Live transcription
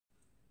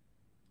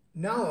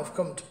Now I've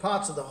come to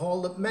parts of the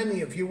hall that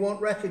many of you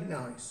won't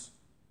recognise.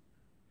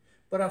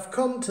 But I've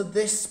come to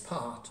this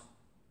part,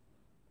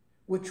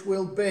 which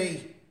will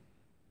be,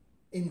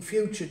 in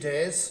future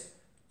days,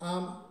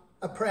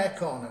 a prayer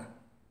corner.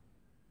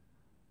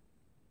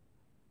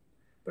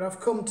 But I've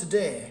come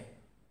today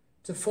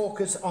to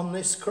focus on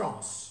this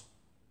cross.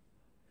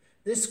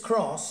 This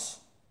cross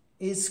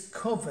is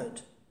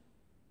covered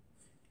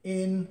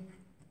in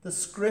the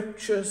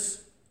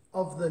scriptures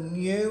of the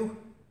New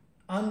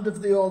and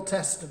of the Old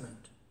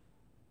Testament,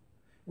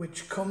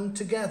 which come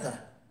together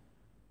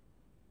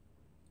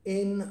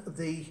in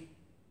the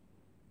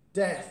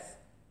death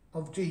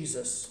of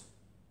Jesus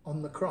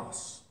on the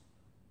cross.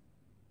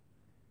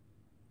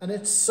 And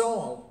it's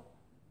Saul.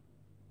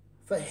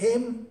 For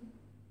him,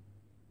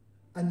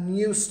 a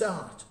new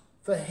start.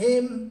 For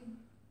him,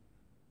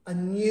 a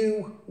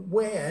new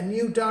way, a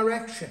new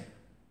direction.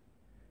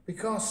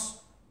 Because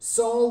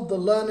Saul, the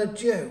learned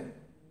Jew,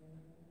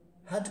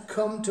 had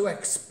come to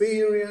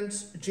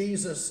experience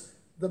Jesus,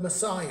 the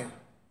Messiah.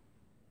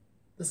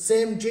 The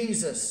same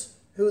Jesus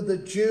who the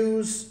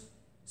Jews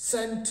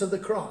sent to the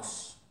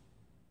cross.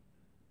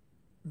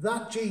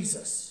 That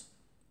Jesus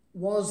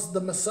was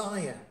the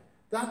Messiah.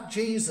 That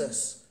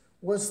Jesus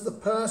was the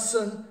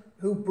person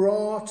who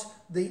brought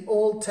the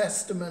Old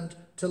Testament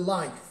to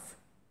life.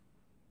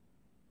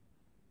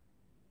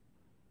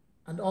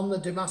 And on the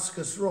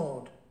Damascus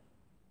Road,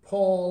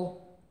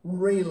 Paul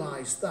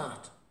realized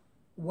that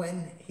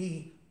when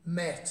he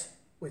met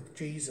with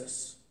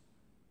Jesus.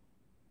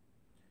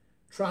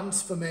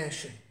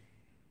 Transformation.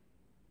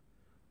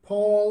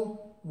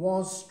 Paul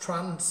was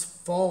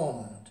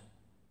transformed.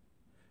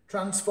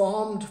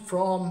 Transformed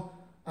from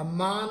a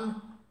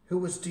man who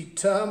was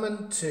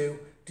determined to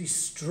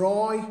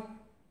destroy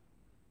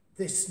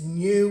this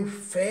new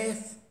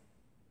faith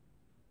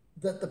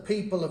that the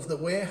people of the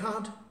way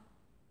had.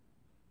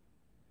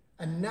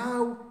 And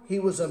now he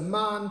was a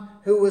man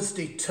who was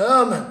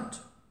determined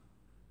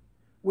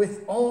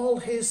with all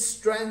his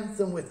strength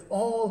and with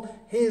all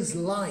his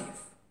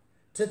life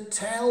to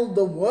tell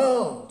the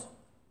world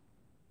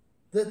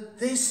that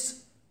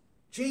this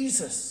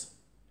Jesus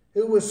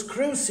who was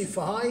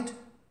crucified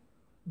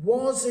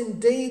was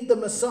indeed the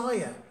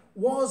Messiah,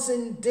 was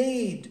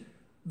indeed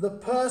the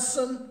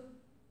person,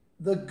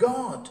 the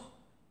God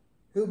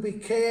who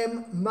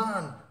became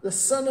man, the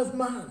Son of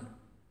Man,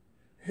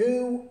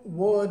 who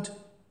would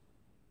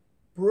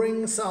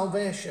bring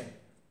salvation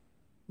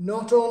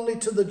not only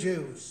to the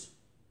Jews,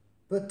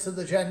 but to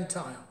the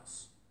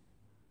Gentiles.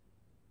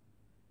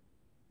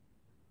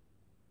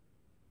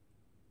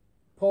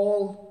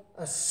 Paul,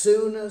 as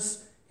soon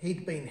as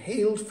he'd been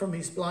healed from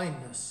his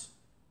blindness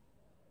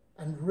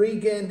and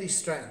regained his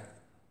strength,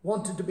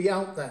 wanted to be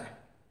out there.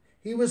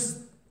 He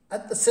was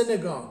at the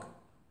synagogue.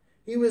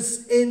 He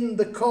was in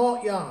the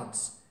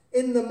courtyards,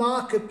 in the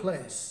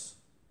marketplace.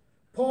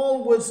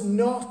 Paul was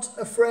not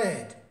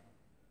afraid.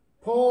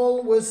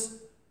 Paul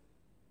was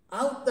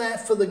out there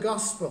for the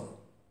gospel.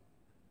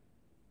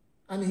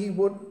 And he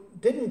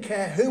didn't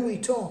care who he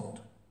told.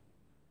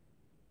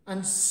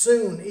 And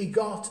soon he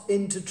got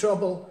into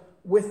trouble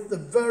with the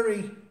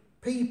very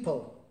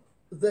people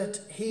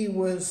that he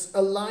was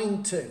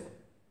aligned to,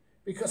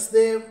 because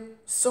they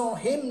saw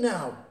him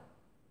now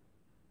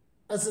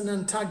as an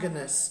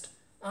antagonist,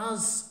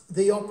 as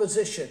the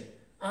opposition,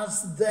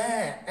 as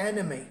their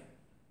enemy.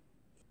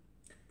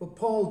 But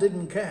Paul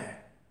didn't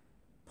care.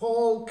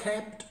 Paul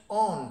kept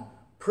on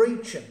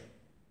preaching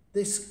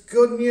this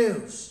good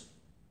news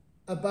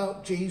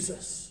about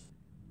Jesus.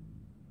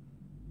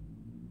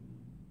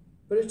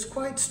 But it's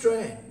quite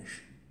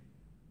strange,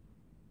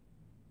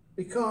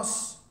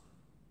 because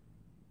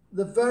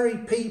the very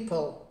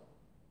people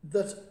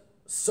that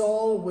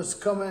Saul was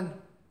coming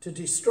to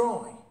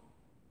destroy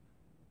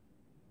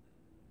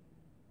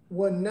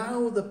were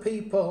now the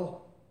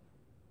people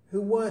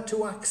who were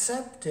to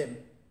accept him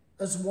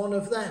as one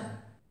of them.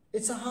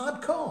 It's a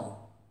hard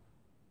call.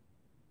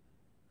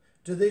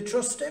 Do they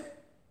trust him?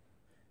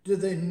 Do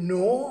they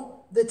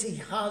know that he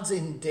has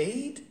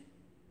indeed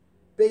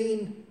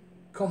been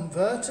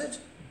converted,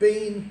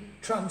 been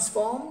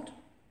transformed?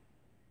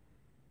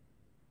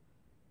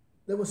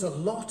 There was a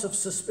lot of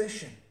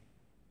suspicion,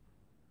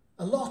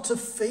 a lot of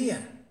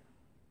fear,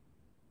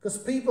 because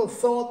people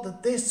thought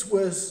that this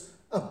was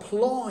a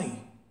ploy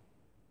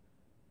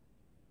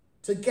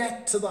to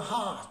get to the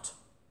heart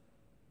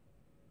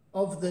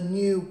of the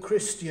new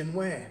Christian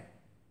way.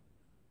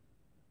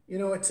 You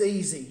know, it's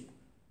easy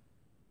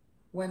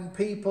when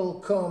people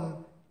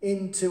come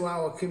into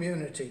our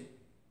community.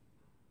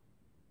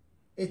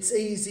 It's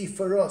easy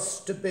for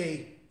us to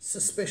be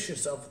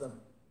suspicious of them.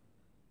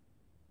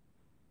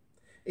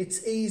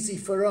 It's easy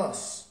for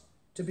us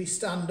to be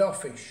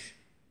standoffish.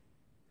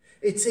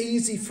 It's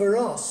easy for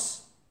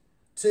us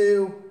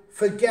to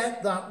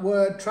forget that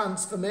word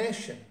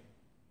transformation,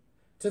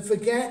 to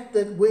forget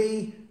that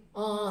we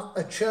are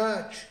a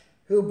church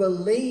who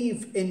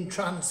believe in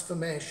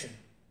transformation.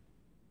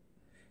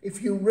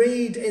 If you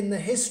read in the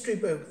history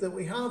book that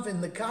we have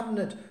in the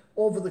cabinet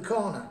over the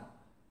corner,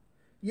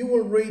 you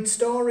will read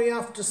story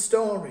after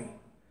story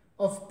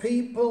of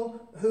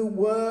people who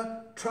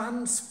were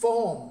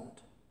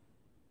transformed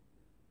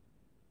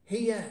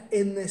here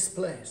in this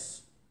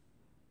place.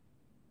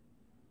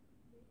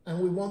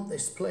 And we want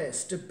this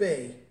place to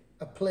be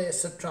a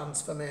place of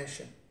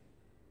transformation.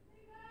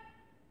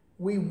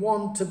 We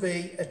want to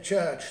be a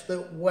church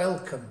that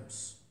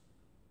welcomes,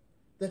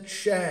 that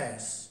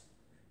shares,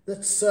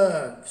 that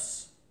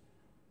serves,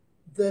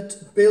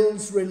 that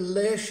builds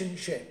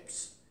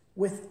relationships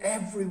with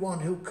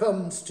everyone who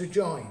comes to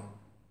join.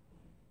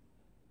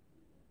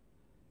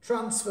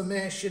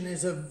 Transformation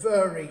is a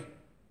very,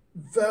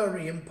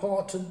 very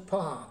important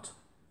part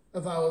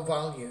of our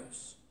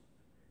values.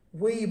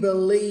 We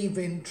believe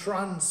in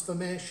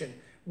transformation.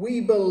 We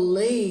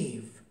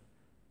believe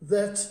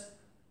that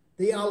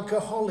the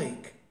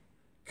alcoholic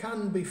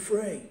can be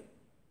free.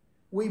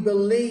 We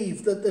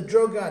believe that the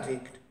drug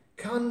addict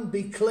can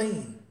be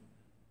clean.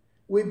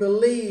 We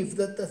believe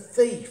that the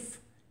thief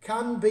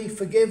can be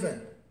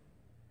forgiven.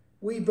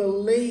 We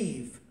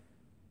believe,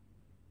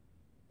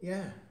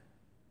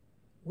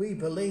 we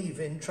believe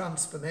in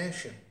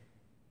transformation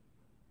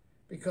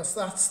because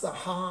that's the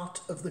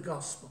heart of the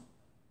gospel.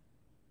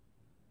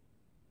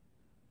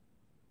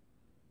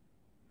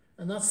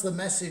 And that's the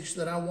message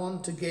that I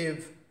want to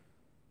give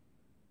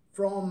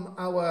from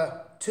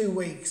our 2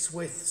 weeks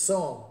with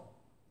Saul.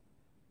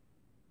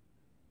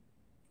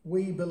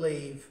 We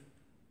believe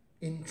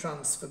in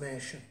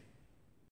transformation.